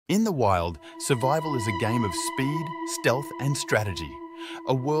In the wild, survival is a game of speed, stealth, and strategy.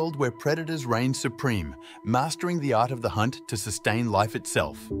 A world where predators reign supreme, mastering the art of the hunt to sustain life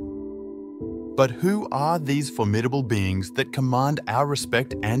itself. But who are these formidable beings that command our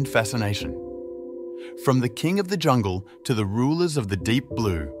respect and fascination? From the king of the jungle to the rulers of the deep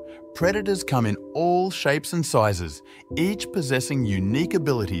blue, predators come in all shapes and sizes, each possessing unique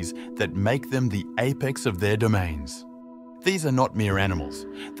abilities that make them the apex of their domains. These are not mere animals.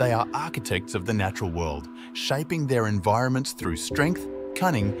 They are architects of the natural world, shaping their environments through strength,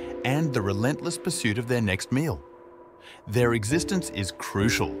 cunning, and the relentless pursuit of their next meal. Their existence is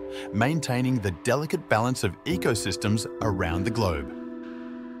crucial, maintaining the delicate balance of ecosystems around the globe.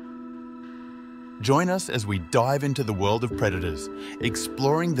 Join us as we dive into the world of predators,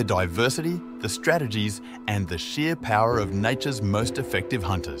 exploring the diversity, the strategies, and the sheer power of nature's most effective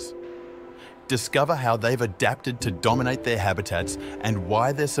hunters. Discover how they've adapted to dominate their habitats and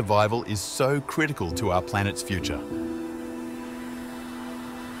why their survival is so critical to our planet's future.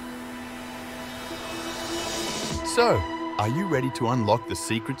 So, are you ready to unlock the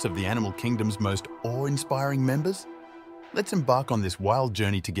secrets of the animal kingdom's most awe-inspiring members? Let's embark on this wild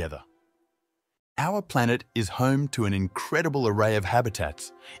journey together. Our planet is home to an incredible array of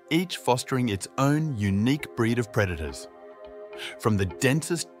habitats, each fostering its own unique breed of predators. From the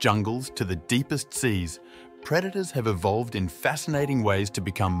densest jungles to the deepest seas, predators have evolved in fascinating ways to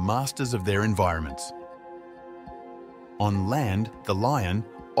become masters of their environments. On land, the lion,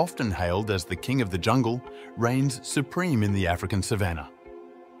 often hailed as the king of the jungle, reigns supreme in the African savanna.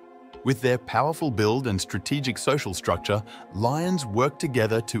 With their powerful build and strategic social structure, lions work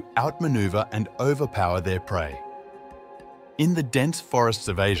together to outmaneuver and overpower their prey. In the dense forests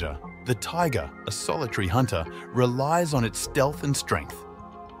of Asia, the tiger, a solitary hunter, relies on its stealth and strength.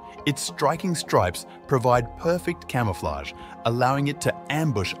 Its striking stripes provide perfect camouflage, allowing it to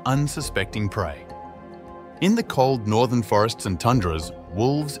ambush unsuspecting prey. In the cold northern forests and tundras,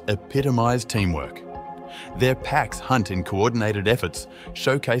 wolves epitomize teamwork. Their packs hunt in coordinated efforts,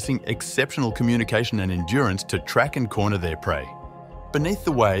 showcasing exceptional communication and endurance to track and corner their prey. Beneath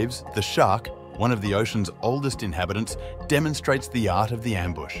the waves, the shark, one of the ocean's oldest inhabitants, demonstrates the art of the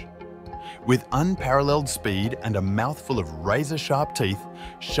ambush. With unparalleled speed and a mouthful of razor-sharp teeth,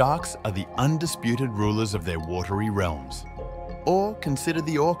 sharks are the undisputed rulers of their watery realms. Or consider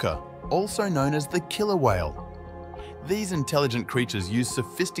the orca, also known as the killer whale. These intelligent creatures use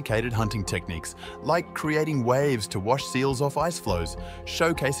sophisticated hunting techniques, like creating waves to wash seals off ice floes,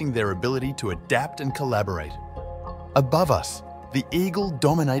 showcasing their ability to adapt and collaborate. Above us, the eagle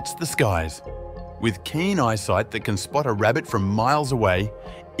dominates the skies. With keen eyesight that can spot a rabbit from miles away,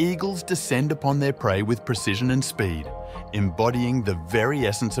 eagles descend upon their prey with precision and speed, embodying the very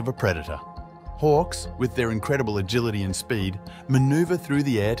essence of a predator. Hawks, with their incredible agility and speed, maneuver through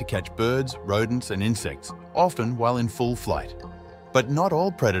the air to catch birds, rodents, and insects, often while in full flight. But not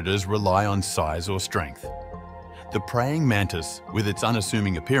all predators rely on size or strength. The praying mantis, with its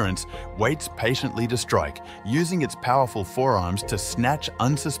unassuming appearance, waits patiently to strike, using its powerful forearms to snatch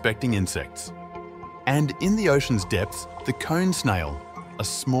unsuspecting insects. And in the ocean's depths, the cone snail, a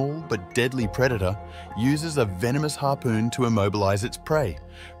small but deadly predator, uses a venomous harpoon to immobilize its prey,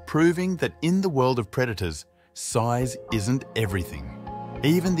 proving that in the world of predators, size isn't everything.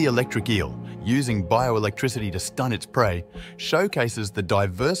 Even the electric eel, using bioelectricity to stun its prey, showcases the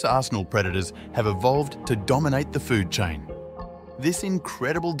diverse arsenal predators have evolved to dominate the food chain. This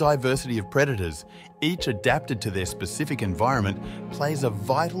incredible diversity of predators, each adapted to their specific environment, plays a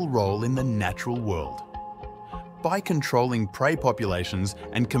vital role in the natural world. By controlling prey populations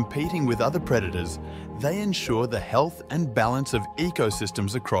and competing with other predators, they ensure the health and balance of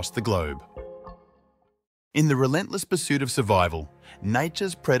ecosystems across the globe. In the relentless pursuit of survival,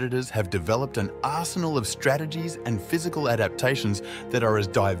 nature's predators have developed an arsenal of strategies and physical adaptations that are as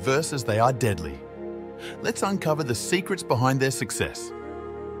diverse as they are deadly. Let's uncover the secrets behind their success.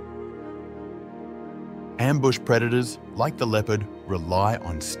 Ambush predators, like the leopard, rely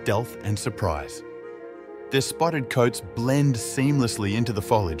on stealth and surprise. Their spotted coats blend seamlessly into the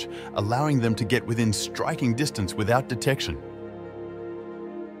foliage, allowing them to get within striking distance without detection.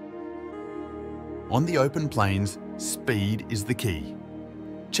 On the open plains, speed is the key.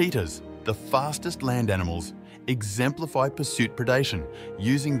 Cheetahs, the fastest land animals, exemplify pursuit predation,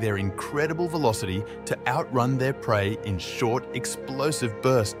 using their incredible velocity to outrun their prey in short, explosive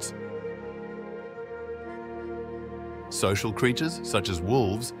bursts. Social creatures, such as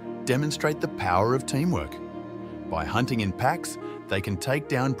wolves, demonstrate the power of teamwork. By hunting in packs, they can take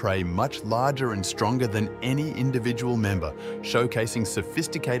down prey much larger and stronger than any individual member, showcasing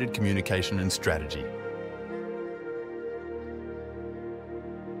sophisticated communication and strategy.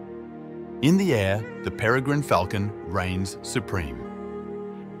 In the air, the peregrine falcon reigns supreme.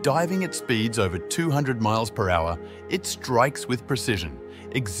 Diving at speeds over 200 miles per hour, it strikes with precision,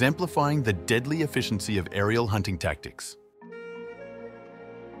 exemplifying the deadly efficiency of aerial hunting tactics.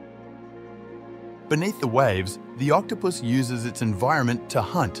 Beneath the waves, the octopus uses its environment to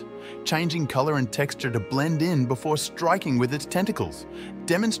hunt, changing color and texture to blend in before striking with its tentacles,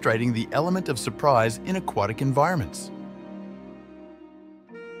 demonstrating the element of surprise in aquatic environments.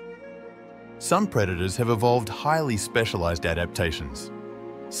 Some predators have evolved highly specialized adaptations.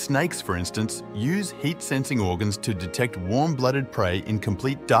 Snakes, for instance, use heat-sensing organs to detect warm-blooded prey in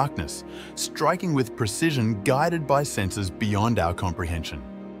complete darkness, striking with precision guided by sensors beyond our comprehension.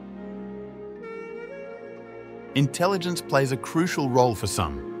 Intelligence plays a crucial role for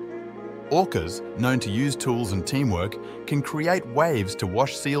some. Orcas, known to use tools and teamwork, can create waves to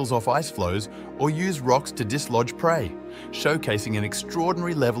wash seals off ice floes or use rocks to dislodge prey, showcasing an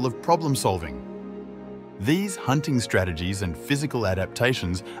extraordinary level of problem-solving. These hunting strategies and physical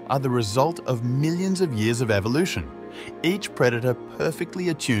adaptations are the result of millions of years of evolution, each predator perfectly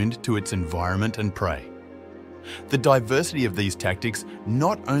attuned to its environment and prey. The diversity of these tactics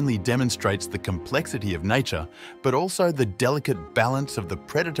not only demonstrates the complexity of nature, but also the delicate balance of the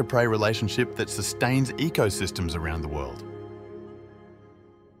predator-prey relationship that sustains ecosystems around the world.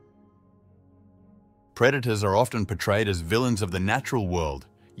 Predators are often portrayed as villains of the natural world,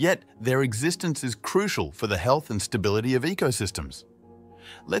 yet their existence is crucial for the health and stability of ecosystems.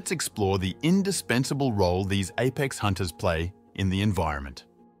 Let's explore the indispensable role these apex hunters play in the environment.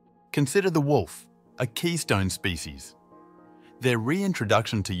 Consider the wolf, a keystone species. Their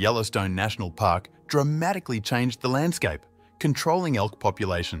reintroduction to Yellowstone National Park dramatically changed the landscape, controlling elk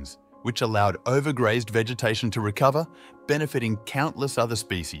populations, which allowed overgrazed vegetation to recover, benefiting countless other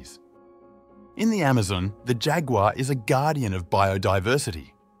species. In the Amazon, the jaguar is a guardian of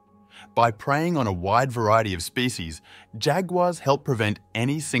biodiversity. By preying on a wide variety of species, jaguars help prevent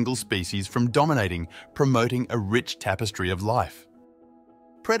any single species from dominating, promoting a rich tapestry of life.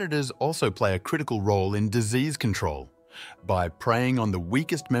 Predators also play a critical role in disease control. By preying on the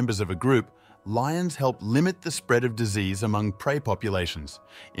weakest members of a group, lions help limit the spread of disease among prey populations,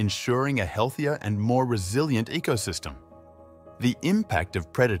 ensuring a healthier and more resilient ecosystem. The impact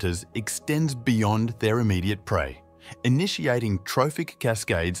of predators extends beyond their immediate prey, initiating trophic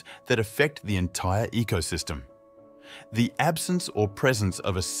cascades that affect the entire ecosystem. The absence or presence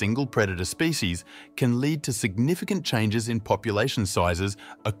of a single predator species can lead to significant changes in population sizes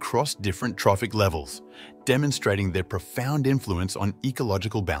across different trophic levels, demonstrating their profound influence on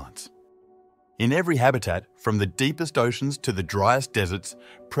ecological balance. In every habitat, from the deepest oceans to the driest deserts,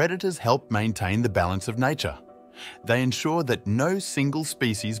 predators help maintain the balance of nature. They ensure that no single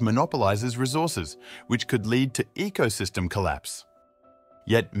species monopolizes resources, which could lead to ecosystem collapse.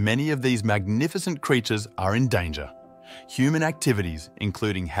 Yet many of these magnificent creatures are in danger. Human activities,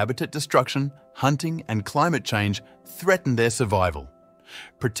 including habitat destruction, hunting, and climate change, threaten their survival.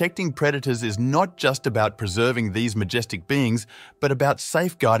 Protecting predators is not just about preserving these majestic beings, but about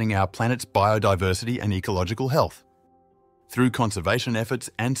safeguarding our planet's biodiversity and ecological health. Through conservation efforts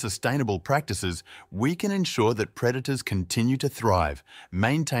and sustainable practices, we can ensure that predators continue to thrive,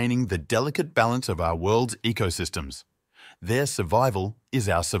 maintaining the delicate balance of our world's ecosystems. Their survival is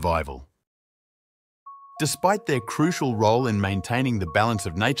our survival. Despite their crucial role in maintaining the balance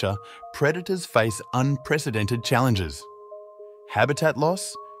of nature, predators face unprecedented challenges. Habitat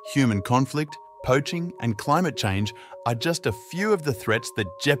loss, human conflict, poaching, and climate change are just a few of the threats that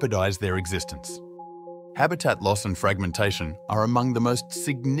jeopardize their existence. Habitat loss and fragmentation are among the most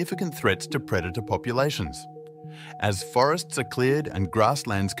significant threats to predator populations. As forests are cleared and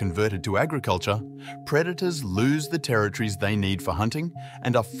grasslands converted to agriculture, predators lose the territories they need for hunting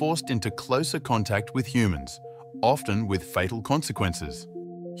and are forced into closer contact with humans, often with fatal consequences.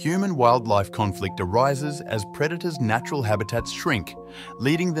 Human-wildlife conflict arises as predators' natural habitats shrink,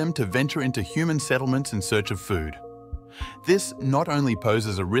 leading them to venture into human settlements in search of food. This not only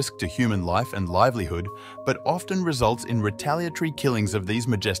poses a risk to human life and livelihood, but often results in retaliatory killings of these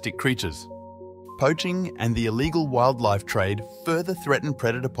majestic creatures. Poaching and the illegal wildlife trade further threaten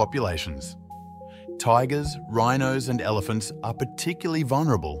predator populations. Tigers, rhinos, and elephants are particularly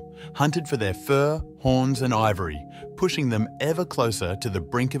vulnerable, hunted for their fur, horns, and ivory, pushing them ever closer to the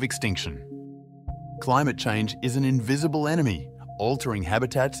brink of extinction. Climate change is an invisible enemy, altering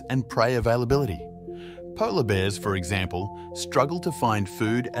habitats and prey availability. Polar bears, for example, struggle to find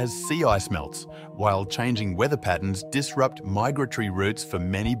food as sea ice melts, while changing weather patterns disrupt migratory routes for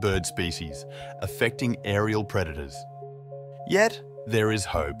many bird species, affecting aerial predators. Yet, there is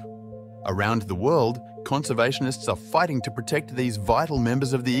hope. Around the world, conservationists are fighting to protect these vital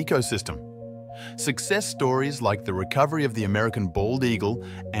members of the ecosystem. Success stories like the recovery of the American bald eagle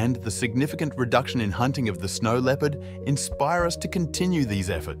and the significant reduction in hunting of the snow leopard inspire us to continue these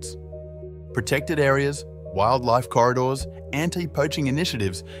efforts. Protected areas, wildlife corridors, anti-poaching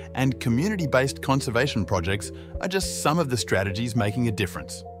initiatives, and community-based conservation projects are just some of the strategies making a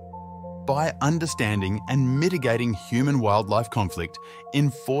difference. By understanding and mitigating human-wildlife conflict,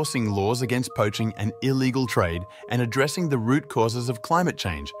 enforcing laws against poaching and illegal trade, and addressing the root causes of climate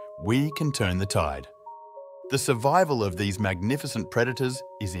change, we can turn the tide. The survival of these magnificent predators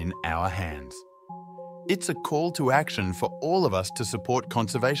is in our hands. It's a call to action for all of us to support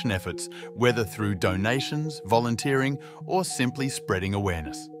conservation efforts, whether through donations, volunteering, or simply spreading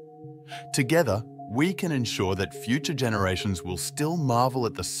awareness. Together, we can ensure that future generations will still marvel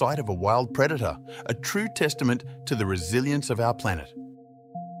at the sight of a wild predator, a true testament to the resilience of our planet.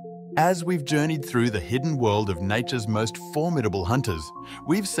 As we've journeyed through the hidden world of nature's most formidable hunters,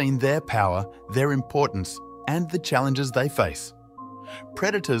 we've seen their power, their importance, and the challenges they face.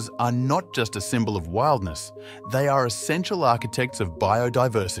 Predators are not just a symbol of wildness, they are essential architects of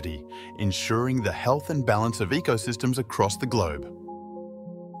biodiversity, ensuring the health and balance of ecosystems across the globe.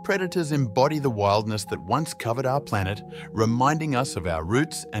 Predators embody the wildness that once covered our planet, reminding us of our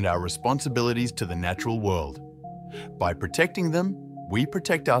roots and our responsibilities to the natural world. By protecting them, we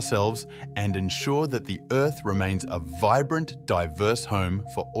protect ourselves and ensure that the Earth remains a vibrant, diverse home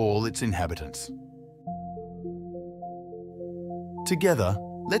for all its inhabitants. Together,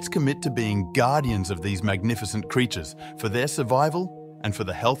 let's commit to being guardians of these magnificent creatures for their survival and for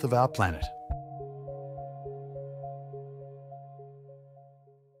the health of our planet.